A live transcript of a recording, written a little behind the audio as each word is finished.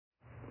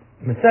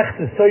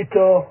Lehisvada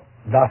Sotah,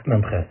 Daf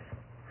Memches.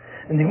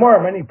 In the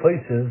Gemara, many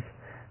places,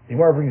 the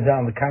Gemara brings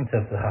down the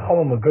concept that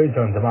Chachamim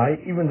Magoyzer and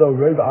Demai, even though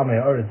Rov Amei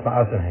Haaretz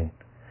Ma'aser Hein.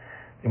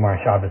 The Gemara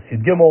in Shabbos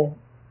Yud Gimel,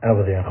 and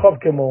over there in Chav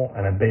Gimel,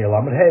 and in Be'el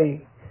Amud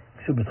Hey,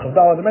 Shubas Chav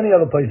Daled, and many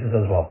other places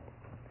as well.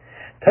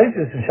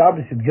 Taisus in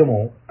Shabbos Yud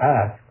Gimel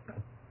asked,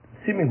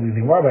 seemingly the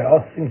Gemara by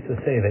us seems to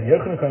say that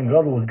Yochanan Kohen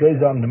Gadol was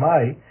Goyzer on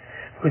Demai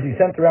because he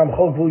sent around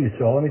B'chol Gvul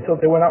Yisrael, and he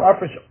thought they were not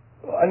offered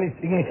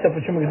anything except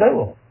for Shimon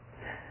Gedolah.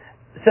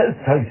 Says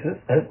Taisus,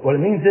 what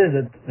it means is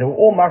that they were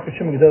all marked for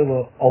Shimon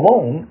Gedolah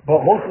alone,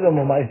 but most of them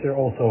were mastering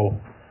also,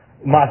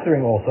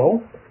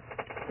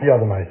 the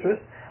other maesters,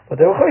 but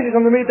they were choishes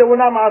on the meat that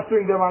were not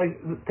mastering their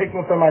taking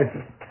off their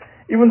maesters.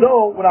 Even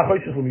though we're not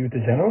choishes with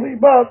Miyuta generally,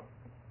 but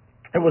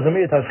it was a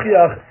Miyut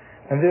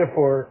HaShchiach, and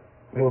therefore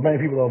there were many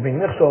people that were being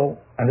nichshol,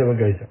 and they were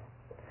geyser.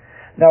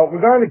 Now,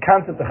 regarding the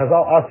concept of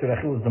Chazal Asur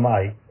Achilus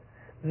Demai,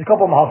 there's a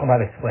couple of Mahalchim had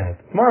explained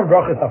it. Gemara in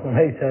Brachas Afnam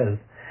Hay says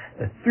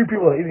that three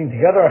people are eating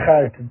together are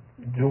chayav to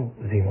do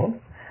zimun,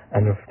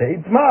 and if they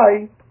eat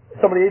Demai,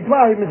 somebody eats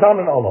Demai,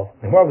 Mizanon Olav.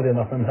 The Gemara within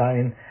Afnam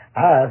Zayin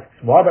asks,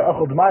 why by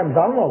Achel Demai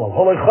Mizanon Olav?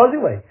 Holoi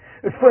Chazilei.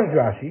 Explains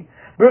Rashi,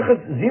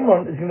 Berachas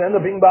Zimun is going to end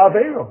up being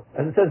Ba'aveiro.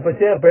 As it says,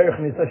 B'teach Berach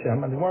Nitz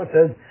Hashem, and the Gemara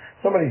says,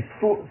 somebody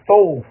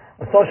stole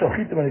a social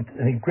chitim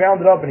and he ground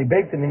it up and he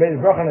baked it and he made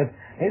a brach on it,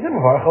 and he said,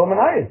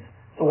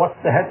 so what's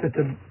the heter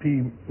to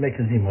be make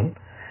a zimun?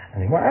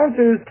 And the Gemara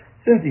answers,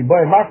 since he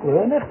buy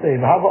makler and nechtei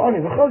v'hava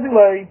ani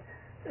v'chazilei,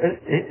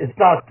 it's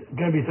not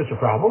going to be such a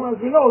problem.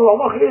 As we know, the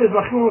halach is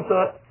machimut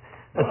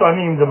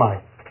esanim demai.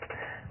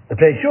 The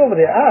Pei Shuva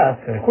they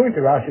ask, and according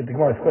to Rashi, the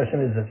Gemara's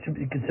question is that should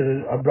be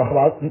considered a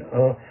bracha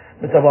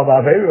mitzvah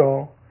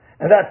ba'aveiro,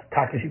 and that's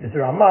takashit is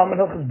Ramam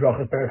and hilchos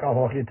brachas perich al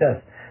halach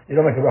yites. You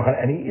don't make a bracha on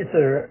any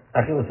Isser,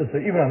 Achilles Isser,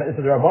 even on the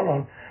Isser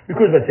Rabbanon,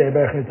 because by Tzei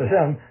Berach Nitz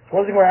Hashem, so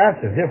one thing we're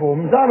answering. Therefore,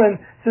 Mizamen,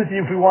 since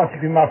if we want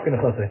to be Mafkin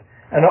Chasei,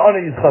 and the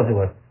honor is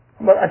Chazileh.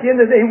 But at the end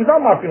of the day, he was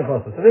not Mafkin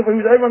Chasei, so therefore he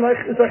was everyone like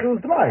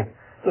Achilles Demai.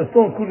 So it's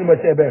still included by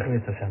Tzei Berach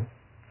Nitz Hashem.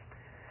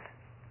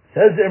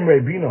 Says the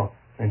Imrei Bino,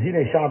 and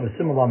Dinei Shabbos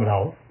similar Lamed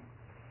Aleph,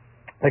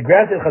 that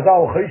granted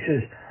Chazal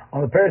Choshish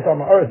on the Paris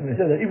Amaretz, and they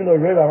said that even though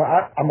Rov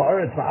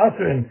Amaretz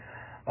Ma'aserin,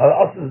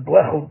 Asur is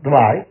Blechel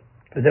Demai,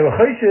 but they were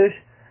Choshish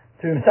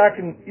to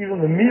second even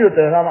the miyut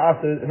that I'm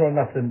after in order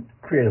not to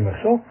create a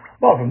mechshel.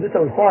 Well, from this I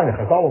would find a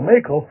chazal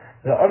mekel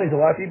that only is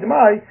allowed to eat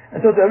demai,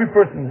 and so that every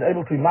person is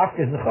able to be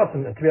mafkish in the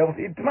chassan to be able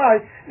to eat demai.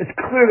 It's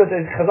clear that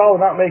the chazal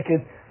will not make it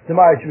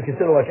demai; it should be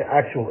considered like an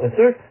actual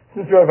isser,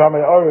 since Rov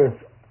Amei Haaretz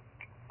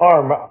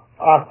are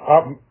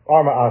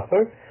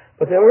ma'aser,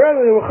 but they were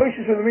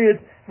choshish from the miyut,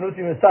 and not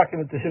even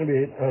second that there shouldn't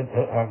be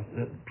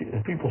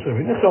people should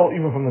be nichshel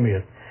even from the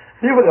miyut.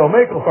 Therefore, they will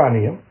mekel for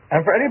aniyim,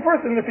 and for any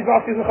person if he's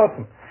mafkish in the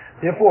chassan.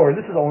 Therefore,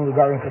 this is only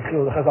regarding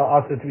Chachil, the Chazal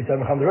asked it to be said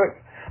Mecham Derek.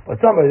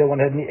 But somebody that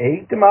went ahead and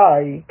ate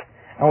Demai,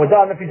 and was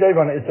done if he's over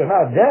on it or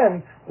not,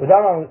 then,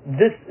 without on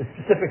this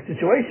specific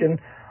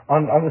situation,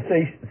 on the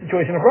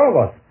situation in front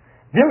of us,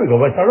 then we go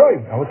by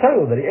Saroiv, and we'll tell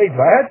you that he ate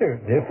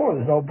Vaheter, therefore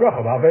there's no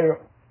bracha, Vaheter.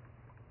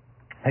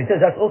 And he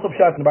says that's also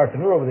pshat in the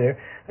Bartanur over there,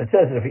 that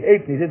says that if he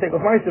ate and he did take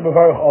off Meister,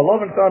 Bavarach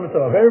Allah and Salam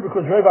Vaheter,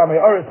 because Rov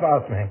Amei Haaretz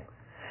Ma'asmehim.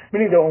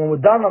 Meaning that when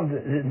we're done on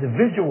the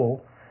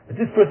individual, if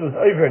this person was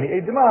over and he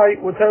ate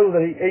demai, we'll tell you that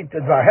he ate the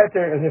dvar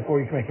and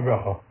therefore he can make a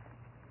bracha.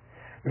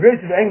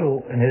 Rav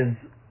Engel in his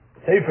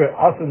Sefer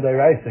Asim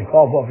Deirais and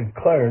Kol Vav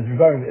declares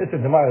regarding the Isser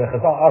demai, the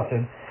Chazal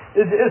Asim,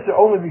 is the Isser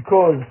only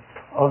because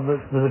of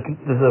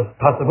there's a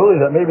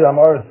possibility that maybe the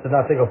Amaretz did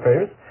not take off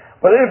prayers.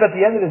 But if at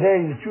the end of the day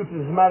the truth of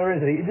the matter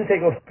is that he did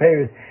take off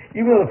prayers,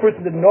 even though the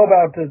person didn't know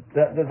about it,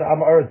 that the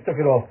Amaretz took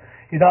it off,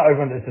 he's not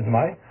over on the Isser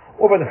demai.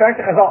 Or by the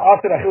fact that Chazal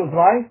Asim Achilles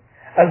demai,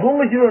 as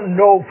long as you don't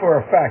know for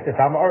a fact that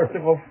Amaretz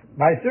took off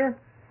Meiser,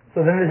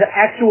 so then there's an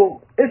actual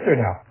Isser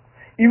now.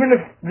 Even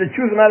if the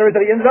truth of the matter is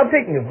that he ended up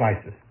taking his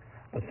Meiser.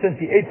 But since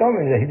he ate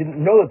something that he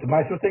didn't know that the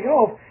Meiser was taken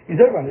off, he's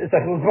over on the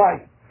Isser Achilles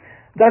demai.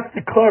 That's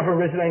the clever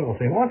Rav Engel.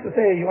 So he wants to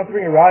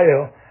bring a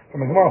raya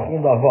from a Gemara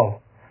Chum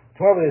Davav.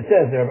 However, it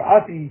says there,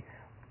 Asi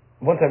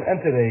one time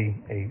entered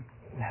a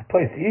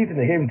place to eat, and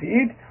they gave him to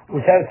eat,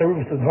 which had a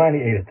tarubas to demai, and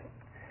he ate it.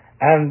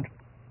 And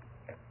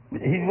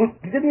he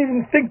didn't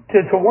even think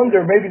to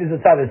wonder maybe there's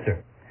a tzad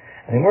isser.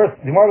 And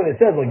the Gemara that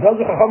says like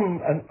Gazu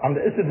Chacham on the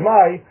isser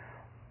demai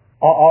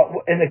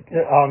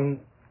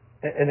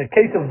in a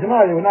case of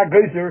demai they were not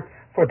geyser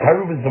for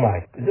tarubas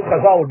demai. If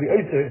Chazal would be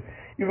isser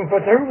even for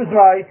tarubas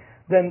demai,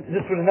 then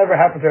this would have never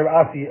happened to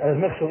Rav Asi as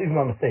michshel even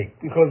by mistake,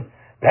 because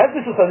the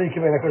heftish of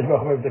tzadikim and Hakadosh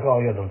Baruch Hu maybe they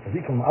call yadom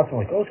tzadikim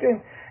atzma like Oshkein,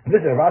 and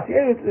this Rav Asi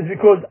ate it is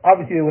because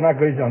obviously they were not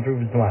geyser on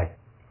tarubas demai.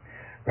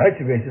 Right?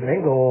 So Rav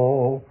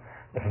Engel.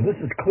 From this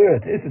is clear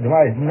that the Isser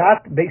Demai is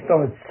not based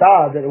on its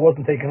tzad that it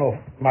wasn't taken off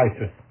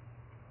Meisers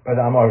by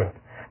the Amaret.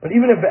 But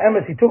even if the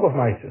Emes he took off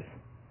Meisers,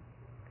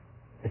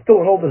 it's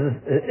still an old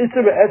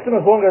Isser Be'etzim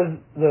as long as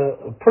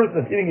the person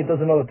that's eating it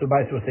doesn't know that the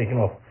Meiser was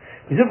taken off.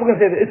 Because if we're going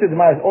to say the Isser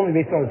Demai is only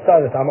based on its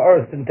tzad that the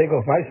Amaret didn't take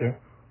off Meiser,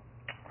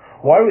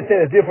 why would we say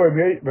that therefore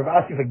Rav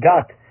Asi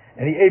forgot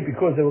and he ate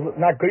because they were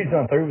not Geizer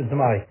on Tarubas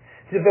Demai?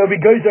 If they would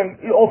be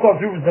Geizer also on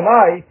Tarubas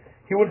Demai,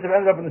 he wouldn't have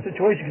ended up in the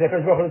situation because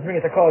Hakadosh Baruch Hu doesn't bring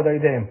it to Kol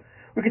Adayim.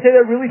 We could say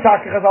that really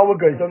Taka Chazal were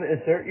good on the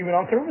Isser, even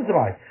on Teruvah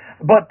Zemai.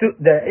 But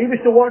the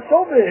Abish watched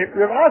over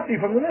Rav Asi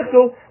from the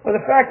Nichsul by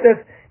the fact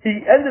that he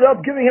ended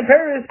up giving him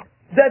Paris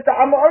that the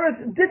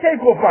Amaris did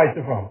take off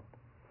Meister from.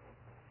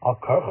 Al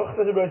Karchach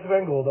says the Beis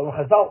Engel that when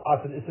Chazal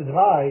asked the Isser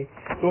Zemai,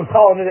 it was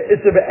calling it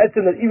Isser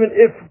Be'etzim that even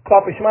if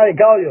Klapi Shmai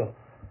Galio,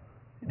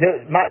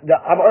 the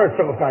Amaris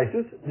took off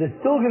Meister, there's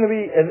still going to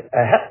be an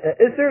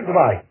Isser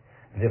Zemai.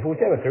 Therefore,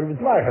 we say that Teruvah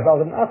Zemai,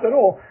 Chazal didn't ask at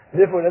all.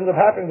 Therefore, it ends up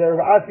happening that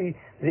Rav Asi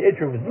the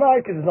Teruvah Zemai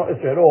because there's no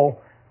Isser at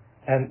all,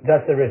 and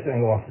that's the Beis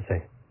Engel wants to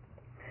say.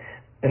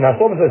 And now,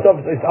 some of the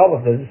stuff is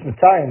Aleph, there's this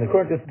Mitzayim, the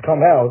Court has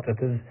come out that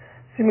there's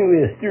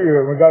seemingly a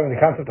stereo regarding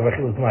the concept of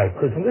Achilas Zemai.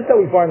 Because from this that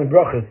we find in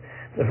Brachas,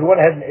 if we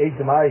went ahead and ate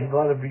Zemai, he's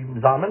allowed to be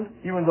Zamen,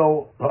 even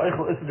though the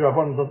Eichel Isser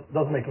D'Rabbanan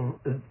doesn't make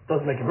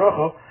a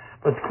Bracha,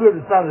 but it's clear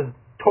that it's not a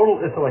total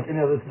Isser like any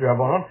other Isser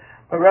D'Rabbanan,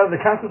 but rather the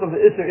concept of the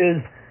Isser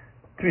is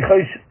to be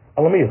Chaysh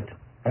Alamiyot.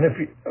 And if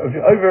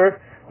you're over,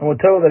 and we'll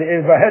tell that he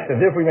ate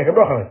Vahetem, therefore you make a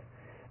Bracha on it.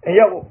 And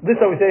yet, this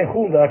is how we say in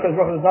Chulun, that HaKadosh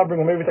Baruch Hu does not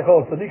bring a Mevi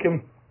Takol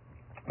Tzadikim.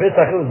 This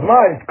Achilas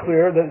Zemai, it's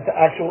clear that it's the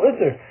actual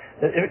Isser.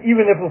 That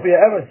even if it will be a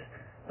Emes,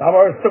 the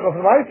Amaris took off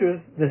the Meisters,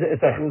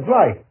 it's Achilas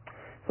Zemai.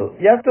 So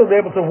you have to be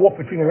able to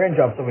walk between the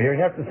raindrops over here, and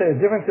you have to say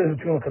the differences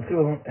between the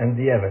Katzilim and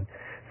the Eved.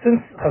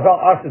 Since Chazal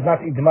asked us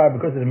not to eat Zemai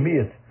because of the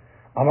Miyas,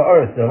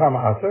 Amaris, the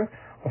Rama Aser,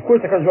 of course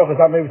HaKadosh Baruch Hu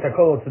is not Mevi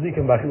Takol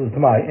Tzadikim by Achilas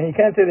Zemai, and you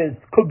can't say that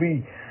it could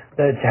be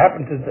that it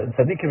happened to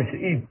tzaddikim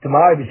should eat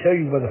Demai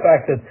b'shoyid by the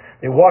fact that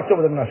they watched over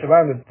them in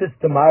Hashamayim that this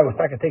Demai was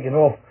taken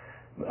off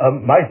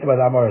Meister by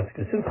the Amaris.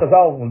 Because since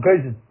Chazal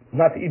goes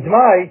not to eat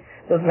Demai,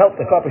 doesn't help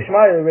the Kapi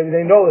Shmai already,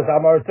 they know that the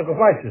Amaris took off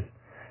Meisters.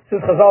 Since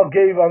Chazal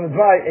gave on the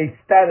Demai a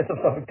status of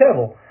Safek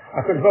Tevel,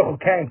 HaKadosh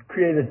Baruch Hu can't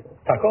create a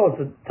takol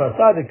to a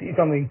tzaddik to eat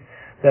something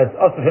that's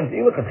us for him to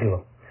eat l'katchila.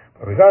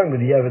 But regarding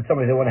the Yevet,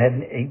 somebody that went ahead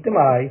and ate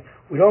Demai,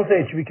 we don't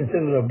say it should be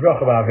considered a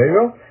bracha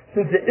ba'avero.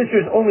 Since the issue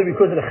is only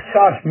because of the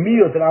chash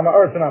miyot and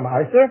Amaris and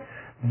Amaiser,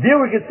 there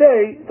we could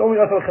say it's only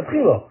also a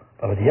chatchila.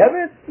 But with the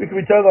Yevet, we can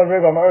be told on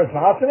Reb Amaris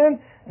Ma'asanin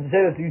and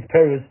say that these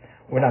pairs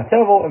were not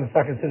tevel and it's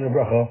not considered a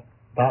bracha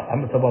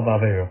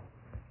ba'avero.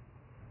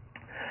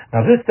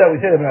 Now this that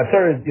we say that when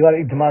Atzar you let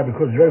eat Demai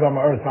because Reb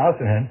Amaris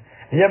Ma'asanin,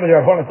 and yet when the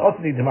Rabbanon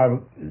also eat Demai,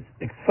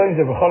 explains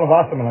that V'chol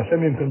Avasam and Hashem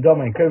Yim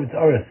Kundama and Kevitz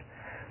Aris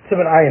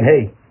Sivan Ayin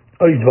Hey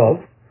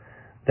Oizdvov,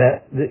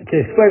 that can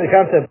explain the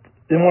concept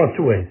in one of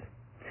two ways.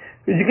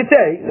 Because you could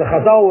say the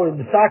Chazal were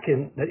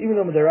besakin that even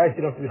though Madaraisa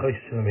you don't have to be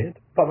Choshesh Lamiyat,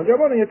 but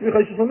Madarabana you have to be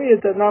Choshesh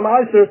Lamiyat, that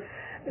Nama Aiser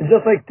is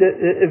just like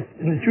if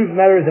in the truth of the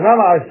matter is the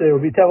Nama Aiser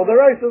will be Tevel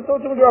Daraisa, so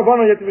it's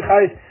Madarabana you have to be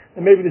Chayish,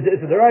 and maybe there's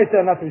the Daraisa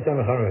and not to be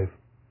Samech Harev.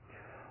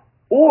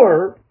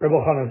 Or Rebbe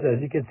Chanan says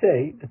you could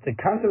say that the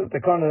concept of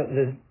the Takana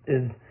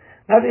is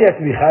not that you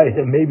have to be Chayish,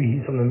 that maybe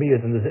he's from the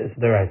Miyat and there's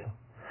the Daraisa.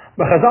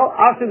 But Chazal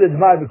after the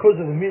Dmai because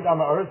of the Miyat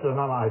Ama Arisa and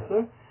Nama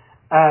Aiser,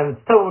 and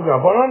it's Tevel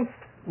Madarabana,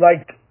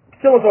 like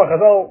similar to what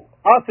Chazal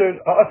and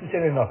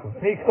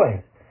he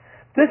explains.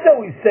 This that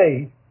we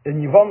say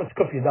in Yivamis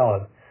Kuf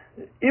Yadalad,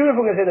 even if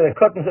we're going to say that a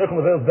cut and circle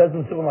of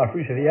Bezin Civil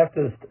Mafrisha, you have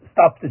to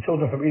stop the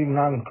children from eating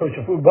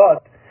non-kosher food,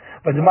 but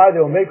Demai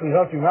they will make you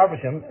don't have to be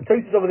Mafrishim, and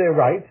Tosis over there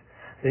right,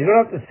 so you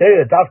don't have to say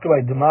that Dafka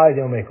by Demai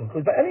they will make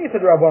because by any of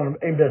the Rabban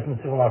ain't Bezin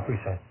Civil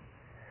Mafrisha.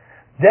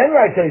 Then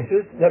right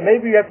Tosis that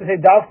maybe you have to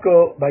say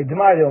Dafka by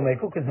Demai they will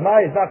make because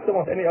Demai is not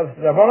similar to any other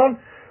Rabbanon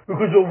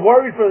because you're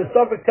worried for the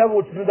Suffolk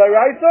Tevil which is in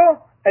Dairaisa,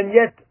 and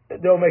yet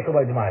they'll make it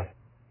by Demai.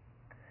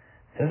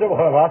 Since Rebbe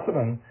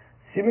Chanan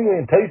seemingly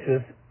in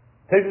Tosis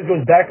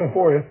goes back and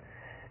forth.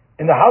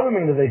 In the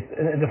Havamim that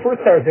in the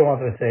first teretz they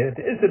wanted to say that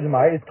the Isser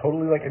Demai is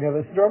totally like any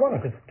other Isser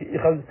D'Rabbanan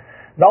because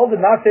Zal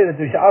did not say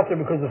that there's Aser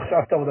because of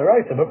Chashav Tevel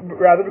D'Oraisa, but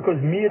rather because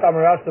Miyat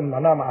Amarasim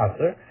Anam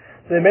Aser,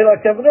 so they made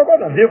like Tevel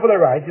D'Rabbanan. Therefore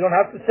they're right. You don't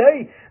have to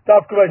say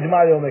Dafka by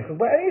Demai they'll make it,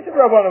 but any Isser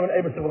D'Rabbanan and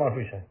Eber Civil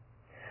Afrisha.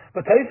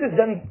 But Tosis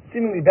then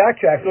seemingly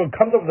backtracks or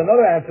comes up with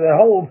another answer that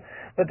holds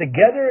that the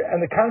Geder and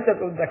the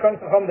concept of the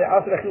concept of the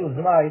Asur Achilas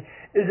Zemai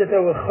is that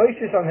they were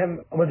choishes on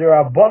him with their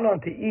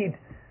Rabbanon to eat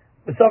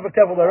the Suffolk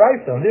Tevel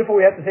D'Oraisa, and therefore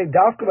we have to say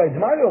Dafka by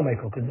Zemai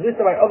Le'omekel, because this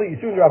by other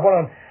Yisurim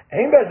Rabbanon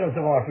ain't Bezin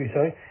Civil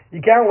Afrisha. You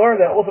can't learn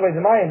that also by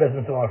Zemai ain't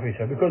Bezin Civil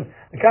Afrisha, because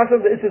the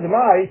concept of the Isur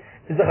Zemai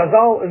is the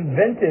Chazal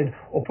invented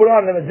or put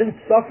on them as in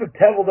Suffolk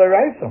Tevel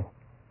D'Oraisa.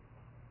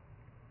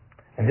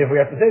 And therefore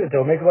we have to say that they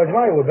will make by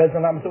Zemai or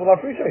Bezin not Civil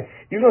Afrisha,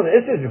 even though the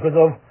Isur is because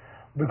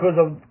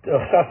of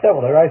Chashav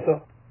Tevel D'Oraisa.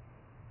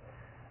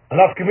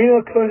 Enough communal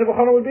explains the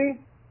Bechana would be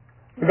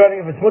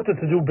regarding if it's mutter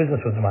to do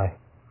business with Zemai.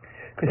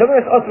 Because something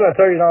that's also a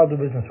Torah you're not allowed to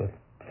do business with.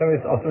 Something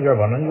that's also a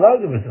Rabbanon you're allowed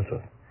to do business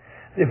with.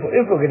 If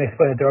we're going to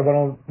explain it to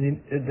Rabbanon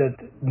that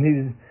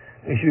needed,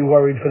 they should be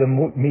worried for the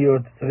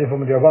miyot, so therefore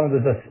with the Rabbanon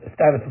there's a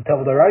status of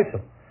Tevel D'Oraisa,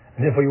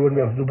 and therefore you wouldn't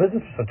be able to do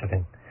business with such a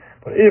thing.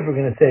 But if we're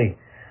going to say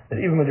that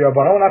even with the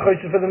Rabbanon we're not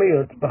choishes for the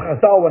miyot, but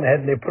Chazal went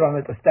ahead and they put on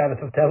it the status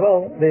of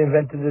Tevel, they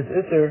invented this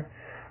Isser,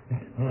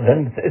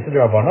 then it's Isser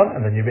D'Rabbanan,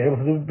 and then you'll be able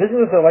to do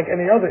business with it like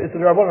any other Isser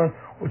D'Rabbanan,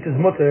 which is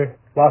mutter,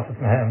 lasses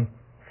mehem,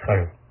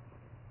 schayr.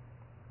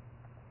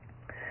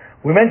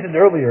 We mentioned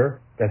earlier,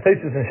 that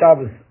Taisus and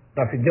Shabbos,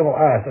 Dr. Gimel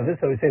asked, and this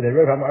is how we say that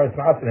Rev HaMa'aretz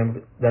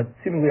Ma'asim, that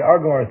seemingly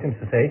our Gemara seems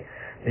to say,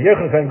 that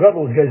Yechon Kohen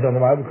Gadol was gazed on the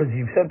Mai because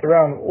he sent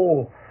around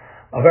all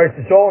of Eretz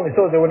Yisrael, and they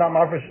saw they were not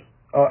mafresh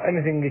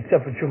anything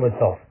except for Truma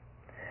itself.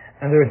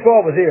 And there were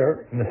 12 was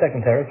here in the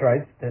second terrace,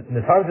 right? In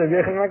the times of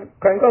Yechon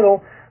Kohen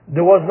Gadol,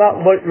 there was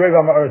not Rev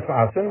HaMa'aretz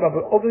Ma'asim, but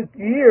over the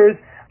years,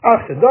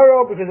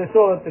 Achshadaro, because they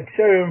saw that the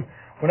Ksherim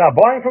were not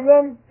buying from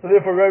them, so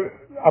therefore Rev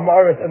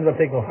HaMa'aretz ended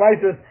up taking off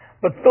Maisus,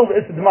 but still the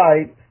Issa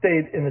Demai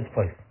stayed in its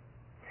place.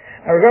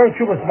 Now regarding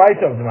Trumas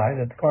Maisa of Demai,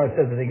 that the Gemara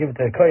says that they give it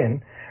to a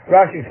Kohen,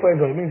 Rashi explains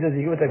what it means is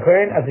you give it to a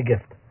Kohen as a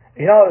gift.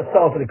 You're not allowed to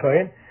sell it to the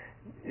Kohen,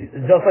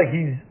 just like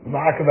he's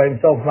ma'akev by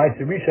himself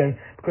Maisa Rishon,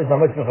 because it's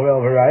not Mitzvah Chavel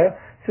V'Raya.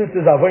 Since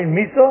there's Avoin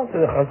Misa, so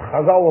the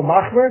Chazal will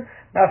machmer,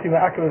 not to be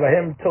ma'akev by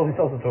him until he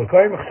sells it to a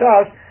Kohen.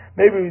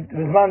 Maybe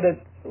there's man that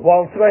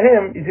while it's by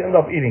him, he's going to end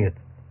up eating it.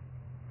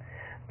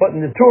 But in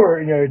the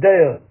Torah, in your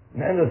Yeridea, in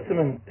the end of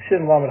Simon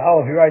Shin Lamed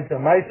Aleph, he writes a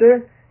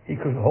Meiser, he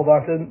could hold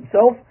on to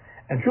himself,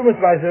 and Trumas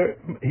Meiser,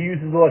 he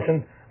uses the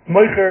Lashon,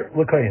 Moicher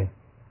L'Koyin.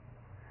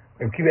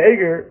 Reb Kiva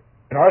Eger,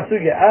 in our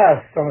Sugya,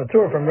 asks from the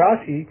Torah, from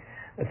Rashi,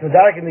 it's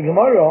Medarik in the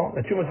Gemara,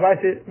 that Trumas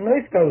Meiser,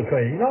 Meisner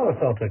L'Koyin, you're not allowed to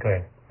sell to a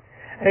Koyin.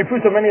 And he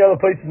proves on many other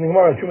places in the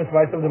Gemara, Trumas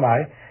Meiser of the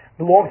Mai,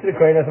 belongs to the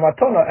Koyin as a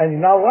Matona, and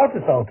you're not allowed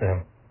to sell to him.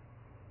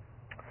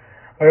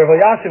 Rav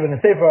Yashiv in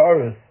the Sefer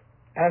Arus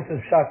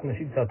answers Pshat in the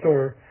Shittas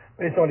HaTorah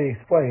based on what he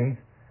explains,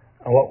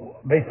 and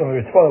based on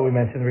the Ritzvah that we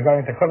mentioned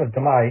regarding Takonas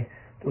Demai,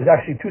 there was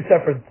actually two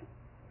separate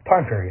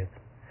time periods.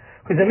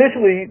 Because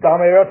initially the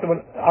Amei Aretz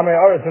were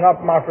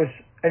not mafresh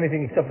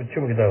anything except for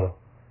Truma Gedola.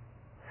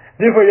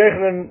 Therefore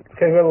Yechanan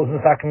Kohen Gadol was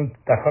Mesaken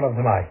Takonas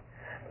Demai.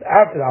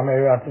 After the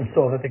Amei Aretz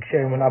saw that the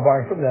Ksherim were not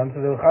buying from them,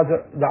 so the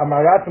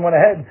Amei Aretz went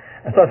ahead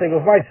and started taking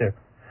off Meiser.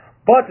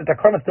 But the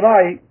Takonas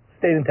Demai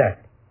stayed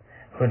intact.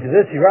 According to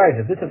this, he writes,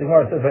 if this is what the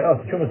Gemara says by us,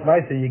 the Trumas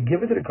Meiser, you give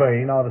it to the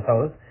Kohen, all the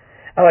sellers,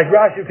 and like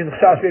Rashi, because the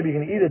Chash maybe you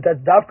can eat it,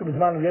 that's Davka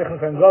B'zman of Yechon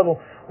Kohen Gadol,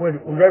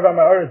 when Rev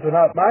HaMa'aretz were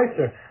not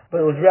Meiser,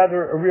 but it was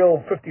rather a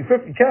real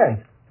 50-50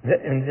 chance.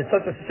 In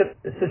such a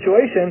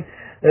situation,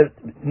 that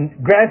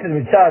granted,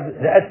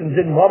 the essence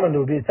didn't moment,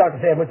 it would be a tzak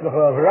to say a mitzvah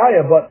of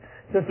Haraya, but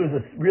since there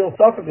was a real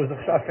suffix, there was a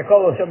Chash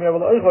Takol, Hashem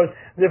Yavel Oichos,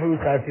 therefore we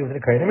would have to give it to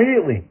the Kohen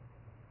immediately.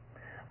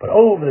 But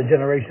over the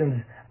generations,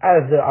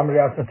 as the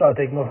Amiratzim started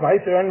taking off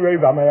Meiser, and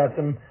Rev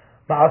Amiratzim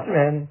Ma'asim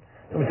Hen,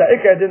 so Mr.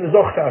 Ikar Din is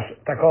Zochtash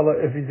Takola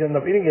if he's end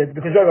up eating it,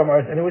 because Rev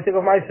Amiratzim, and he would take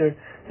off Meiser.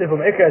 So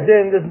from Ikar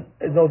Din,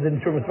 there's no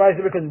Din Trumas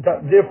Meiser, because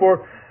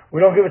therefore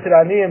we don't give it to the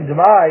Aniyim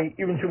Demai,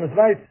 even Trumas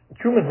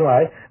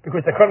Demai,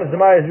 because the Takonas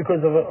Demai is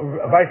because of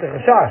a Vaisa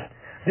Chashash.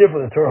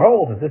 Therefore the Torah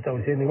holds, this that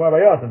we see in the Gemara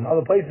by us, and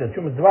other places,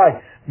 Trumas Demai,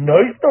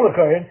 no, he's still a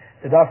Kohen,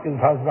 the Dafka in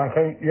Pazman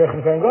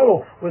Yechon Kohen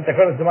Gadol, with the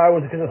Takonas Demai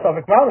was because of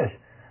Safek Malish.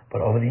 But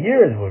over the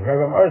years, when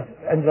Rev HaMa'aretz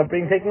ended up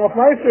being taken off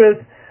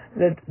Meiser,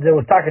 that there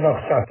was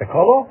Takanach Shas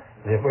Takolo,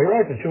 therefore he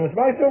writes that Trumas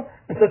Meiser,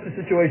 in such a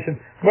situation,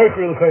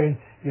 Mercury L'Koyin,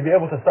 you'd be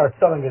able to start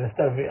selling it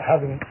instead of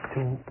having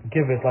to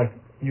give it like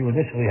you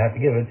initially had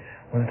to give it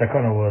when the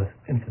Takana was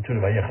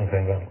instituted by Yechon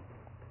Kohen Gadol.